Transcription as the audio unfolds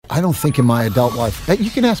I don't think in my adult life. You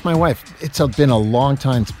can ask my wife. It's been a long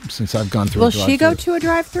time since I've gone through a drive-thru. Will she go to a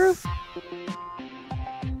drive-thru?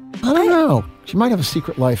 I don't know. She might have a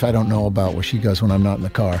secret life I don't know about where she goes when I'm not in the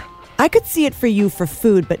car. I could see it for you for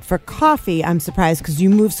food, but for coffee, I'm surprised because you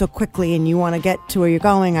move so quickly and you want to get to where you're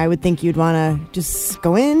going. I would think you'd want to just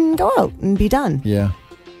go in, go out, and be done. Yeah.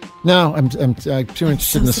 No, I'm too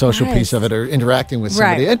interested in the social piece of it or interacting with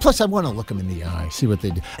somebody. Right. And plus, I want to look them in the eye, see what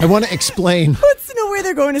they do. I want to explain. Wants to know where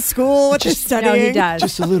they're going to school, what they're studying. No, he does.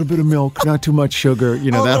 Just a little bit of milk, not too much sugar,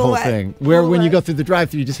 that whole thing. Where when you go through the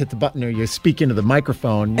drive-thru, you just hit the button or you speak into the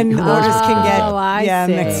microphone. And orders can get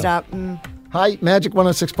see. mixed up. Hi, Magic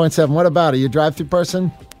 106.7. What about? Are you a drive-thru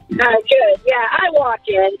person? Good. Yeah, I walk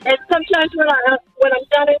in, and sometimes when I'm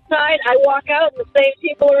done inside, I walk out, and the same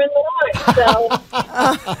people are in the line. So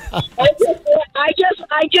I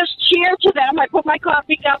just cheer to them. I put my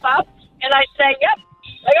coffee cup up, and I say, "Yep,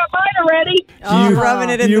 I got mine already." Rubbing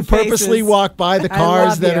it in Do you the purposely faces. walk by the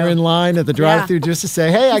cars that are in line at the drive-thru just to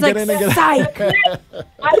say, "Hey, I get in and get Psych. I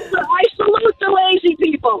salute the lazy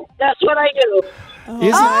people. That's what I do.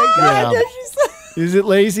 Is it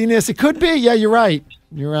laziness? It could be. Yeah, you're right.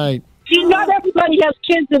 You're right. See, not everybody has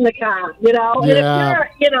kids in the car, And Yeah.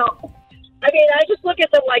 if you're, I just look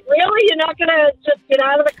at them like, really? You're not going to just get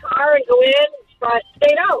out of the car and go in? But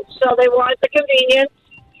they don't. So they want the convenience.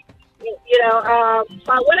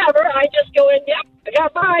 But whatever. I just go in, yep, I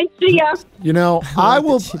got mine. See ya. I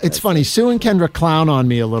will. It's funny. Sue and Kendra clown on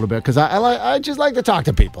me a little bit because I just like to talk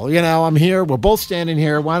to people. I'm here. We're both standing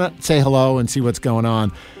here. Why not say hello and see what's going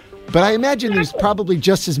on? But I imagine there's probably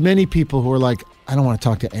just as many people who are like, I don't want to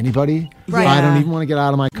talk to anybody. Right. I don't even want to get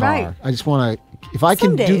out of my car. Right. I just want to, if I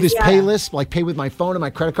can do this pay list, like pay with my phone and my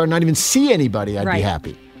credit card, not even see anybody, I'd be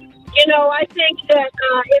happy. I think that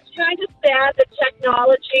it's kind of sad that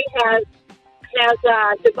technology has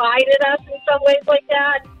divided us in some ways like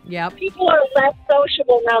that. Yep. People are less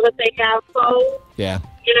sociable now that they have phones. Yeah.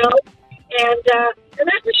 And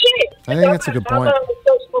that's a shame. I think that's a good point. I'm not a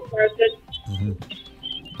sociable person.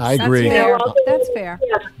 I agree. That's fair.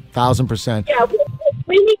 Yeah. 1,000%. Yeah,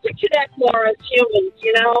 we need to connect more as humans,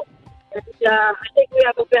 And I think we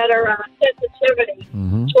have a better sensitivity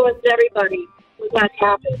towards everybody when that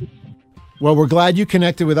happens. Well, we're glad you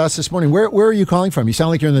connected with us this morning. Where are you calling from? You sound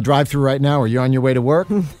like you're in the drive-thru right now. Are you on your way to work?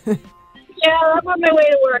 Yeah, I'm on my way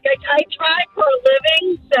to work. I drive for a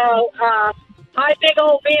living, so my big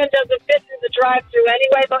old van doesn't fit in the drive-thru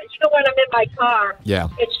anyway. But when I'm in my car,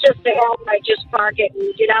 it's just a help. I just park it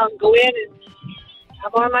and get out and go in, and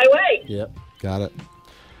I'm on my way. Yep, got it.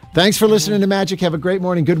 Thanks for listening to Magic. Have a great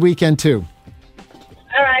morning. Good weekend, too.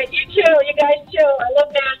 All right, you too. You guys too. I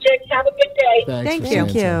love Magic. Have a good day.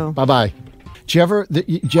 Thank you. Bye-bye. Do you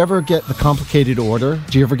ever get the complicated order?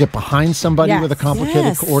 Do you ever get behind somebody with a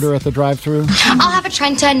complicated order at the drive-thru? I'll have a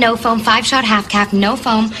Trenta no foam 5-shot half cap, no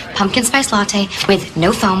foam, pumpkin spice latte with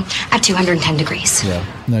no foam at 210 degrees. Yeah.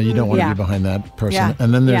 No, you don't want to be behind that person. Yeah.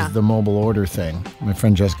 And then there's the mobile order thing. My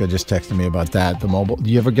friend Jessica just texted me about that. The mobile. Do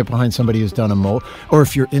you ever get behind somebody who's done a mobile, or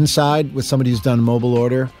if you're inside with somebody who's done a mobile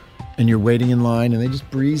order? And you're waiting in line, and they just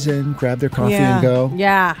breeze in, grab their coffee, and go.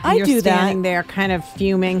 Yeah, I do that. Standing there, kind of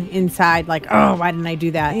fuming inside, like, oh, why didn't I do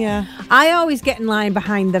that? Yeah, I always get in line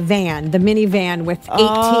behind the minivan with 18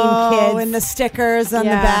 kids, and the stickers on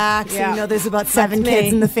the back. So there's about 7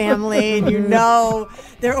 kids in the family, and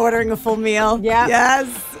they're ordering a full meal. Yeah. Yes.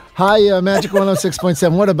 Hi, Magic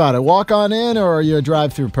 106.7. What about it? Walk on in, or are you a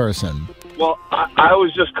drive-thru person? Well, I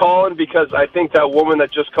was just calling because I think that woman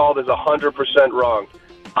that just called is 100% wrong.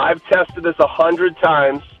 I've tested this 100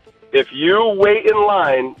 times. If you wait in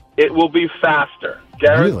line, it will be faster.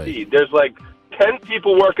 Guaranteed. Really? There's like 10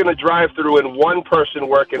 people working a drive-thru and one person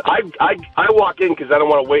working. I walk in because I don't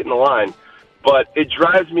want to wait in the line. But it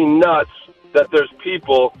drives me nuts that there's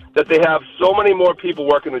people, that they have so many more people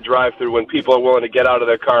working the drive-thru when people are willing to get out of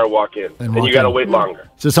their car and walk in. And you got to wait longer.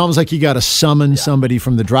 So it's almost like you got to summon somebody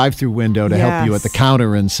from the drive-thru window to help you at the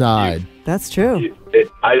counter inside. That's true.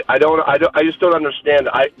 I just don't understand.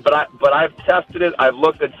 But I've tested it. I've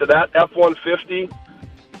looked at that F-150.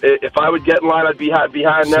 If I would get in line, I'd be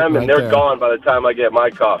behind them, and they're gone by the time I get my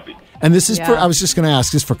coffee. And this is for, I was just going to ask,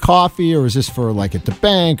 is this for coffee, or is this for like at the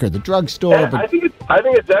bank or the drugstore? Yeah, I think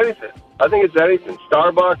it's anything. I think it's anything.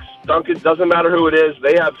 Starbucks, Dunkin', doesn't matter who it is.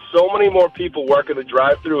 They have so many more people working the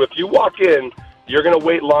drive-thru. If you walk in, you're going to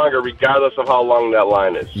wait longer regardless of how long that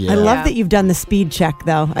line is. Yeah. I love that you've done the speed check,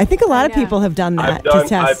 though. I think a lot of people have done that to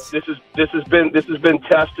test. This has been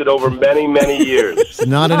tested over many, many years. It's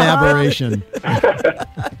not an aberration.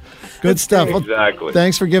 Good stuff. Exactly. Well,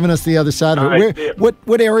 thanks for giving us the other side of it.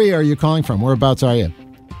 What area are you calling from? Whereabouts are you?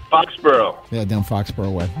 Foxborough. Yeah, down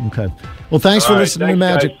Foxborough way. Okay. Well, thanks for All right, listening to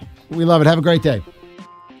thanks, Magic. guys. We love it. Have a great day.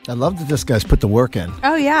 I love that this guy's put the work in.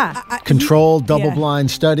 Oh, yeah. Controlled, double-blind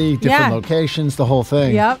study, different Yeah. locations, the whole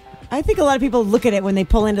thing. Yep. I think a lot of people look at it when they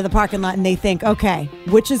pull into the parking lot and they think, okay,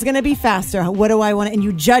 which is going to be faster? What do I want? And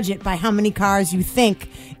you judge it by how many cars you think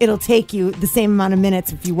it'll take you the same amount of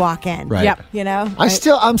minutes if you walk in. Right. Yep. You know? I'm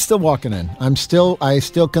still walking in. I still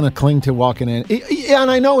going to cling to walking in. And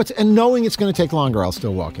I know and knowing it's going to take longer, I'll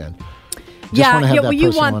still walk in. Just wanna have that well, you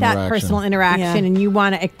personal want that interaction. personal interaction, Yeah. and you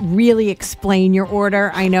want to really explain your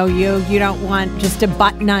order. I know you. You don't want just a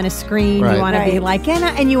button on a screen. Right. You want to be Right. like,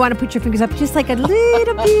 and you want to put your fingers up just like a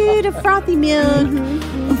little bit of frothy milk.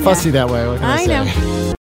 I'm fussy that way. What can I I say? know.